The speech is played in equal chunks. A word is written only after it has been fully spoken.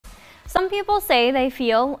Some people say they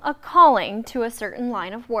feel a calling to a certain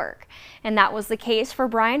line of work, and that was the case for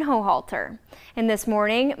Bryan Hochhalter. And this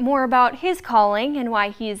morning, more about his calling and why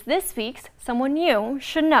he's this week's Someone You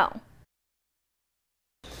Should Know.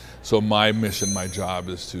 So my mission, my job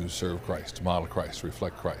is to serve Christ, model Christ,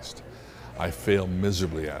 reflect Christ. I fail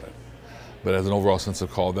miserably at it, but as an overall sense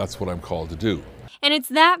of call, that's what I'm called to do. And it's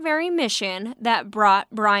that very mission that brought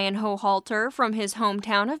Bryan Hochhalter from his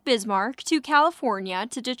hometown of Bismarck to California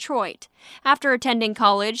to Detroit. After attending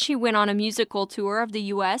college, he went on a musical tour of the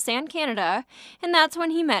U.S. and Canada, and that's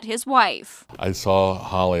when he met his wife. I saw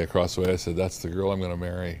Holly across the way. I said, that's the girl I'm going to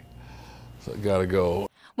marry, so I gotta go.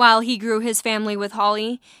 While he grew his family with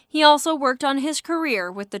Holly, he also worked on his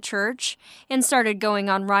career with the church and started going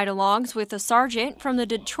on ride-alongs with a sergeant from the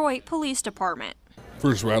Detroit Police Department.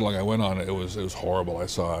 First ride-along I went on, it was horrible. I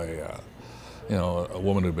saw a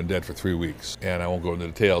woman who'd been dead for 3 weeks, and I won't go into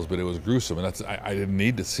details, but it was gruesome. And I didn't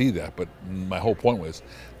need to see that, but my whole point was,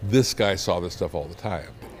 this guy saw this stuff all the time.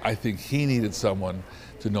 I think he needed someone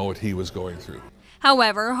to know what he was going through.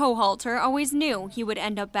 However, Hochhalter always knew he would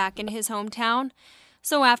end up back in his hometown.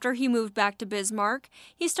 So after he moved back to Bismarck,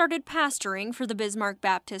 he started pastoring for the Bismarck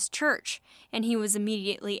Baptist Church, and he was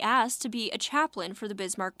immediately asked to be a chaplain for the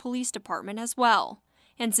Bismarck Police Department as well.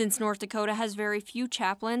 And since North Dakota has very few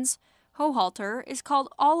chaplains, Hochhalter is called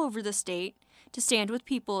all over the state to stand with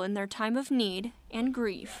people in their time of need and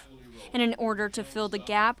grief. And in order to fill the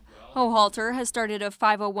gap, Hochhalter has started a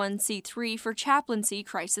 501c3 for chaplaincy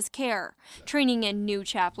crisis care, training in new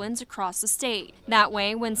chaplains across the state. That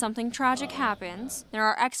way, when something tragic happens, there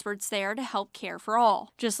are experts there to help care for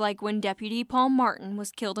all, just like when Deputy Paul Martin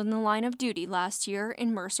was killed in the line of duty last year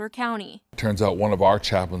in Mercer County. It turns out one of our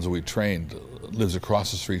chaplains that we trained lives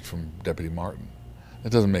across the street from Deputy Martin.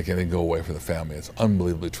 It doesn't make anything go away for the family. It's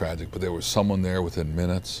unbelievably tragic, but there was someone there within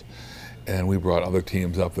minutes, and we brought other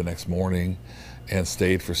teams up the next morning and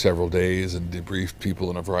stayed for several days and debriefed people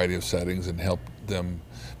in a variety of settings and helped them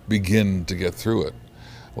begin to get through it,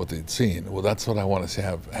 what they'd seen. Well, that's what I want to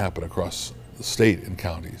have happen across the state and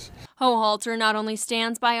counties. Hochhalter not only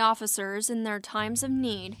stands by officers in their times of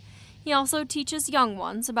need, he also teaches young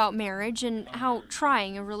ones about marriage and how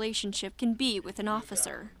trying a relationship can be with an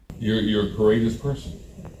officer. You're a courageous person.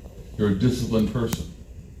 You're a disciplined person.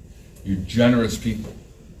 You're generous people.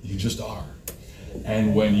 You just are.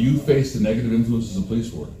 And when you face the negative influences of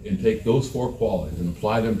police work and take those 4 qualities and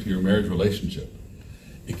apply them to your marriage relationship,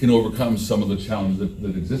 it can overcome some of the challenges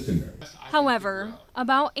that exist in there. However,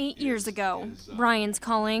 about 8 years ago, Bryan's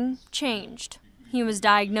calling changed. He was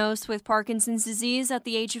diagnosed with Parkinson's disease at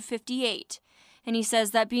the age of 58, and he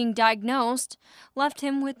says that being diagnosed left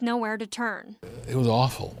him with nowhere to turn. It was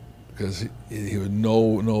awful because he had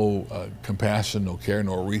no compassion, no care,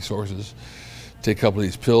 no resources. Take a couple of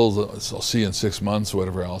these pills, I'll see you in 6 months, or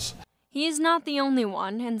whatever else. He is not the only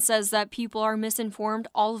one and says that people are misinformed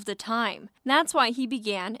all of the time. That's why he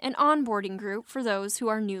began an onboarding group for those who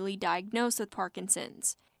are newly diagnosed with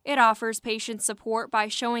Parkinson's. It offers patients support by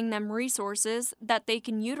showing them resources that they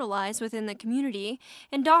can utilize within the community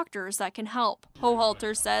and doctors that can help.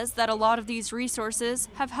 Hochhalter says that a lot of these resources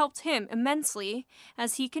have helped him immensely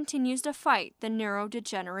as he continues to fight the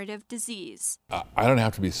neurodegenerative disease. I don't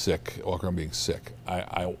have to be sick, walk around being sick.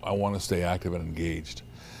 I want to stay active and engaged.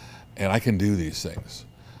 And I can do these things.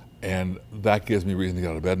 And that gives me reason to get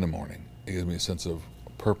out of bed in the morning. It gives me a sense of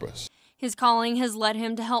purpose. His calling has led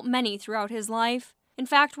him to help many throughout his life. In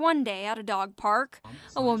fact, one day at a dog park,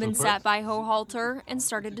 a woman sat by Hochhalter and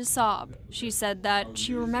started to sob. She said that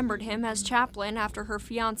she remembered him as chaplain after her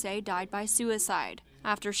fiancé died by suicide.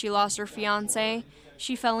 After she lost her fiancé,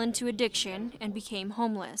 she fell into addiction and became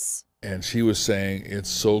homeless. And she was saying, it's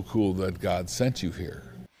so cool that God sent you here.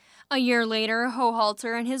 A year later,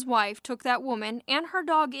 Hochhalter and his wife took that woman and her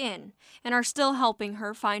dog in and are still helping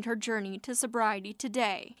her find her journey to sobriety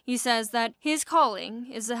today. He says that his calling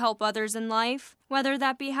is to help others in life, whether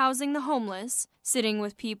that be housing the homeless, sitting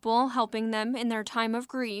with people, helping them in their time of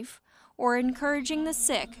grief, or encouraging the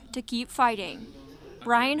sick to keep fighting.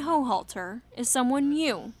 Bryan Hochhalter is someone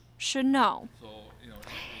you should know.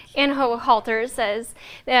 And Hochhalter says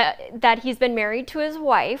that he's been married to his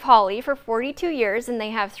wife, Holly, for 42 years, and they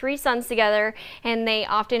have 3 sons together, and they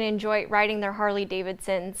often enjoy riding their Harley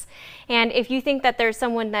Davidsons. And if you think that there's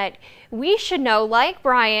someone that we should know, like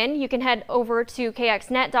Bryan, you can head over to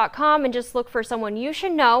kxnet.com and just look for someone you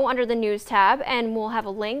should know under the news tab, and we'll have a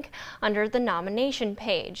link under the nomination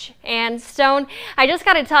page. And Stone, I just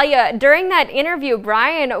got to tell you, during that interview,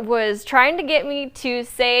 Bryan was trying to get me to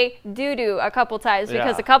say doo-doo a couple times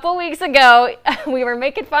because a couple couple weeks ago, we were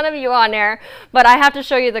making fun of you on there, but I have to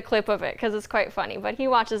show you the clip of it because it's quite funny. But he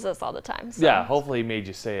watches us all the time. So. Yeah, hopefully he made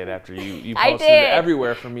you say it after you I posted did. it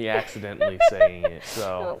everywhere for me accidentally saying it.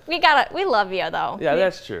 So we love you though. Yeah,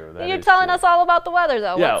 that's true. You're telling us all about the weather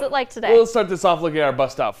though. Yeah. What's it like today? We'll start this off looking at our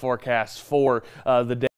bus stop forecast for the day.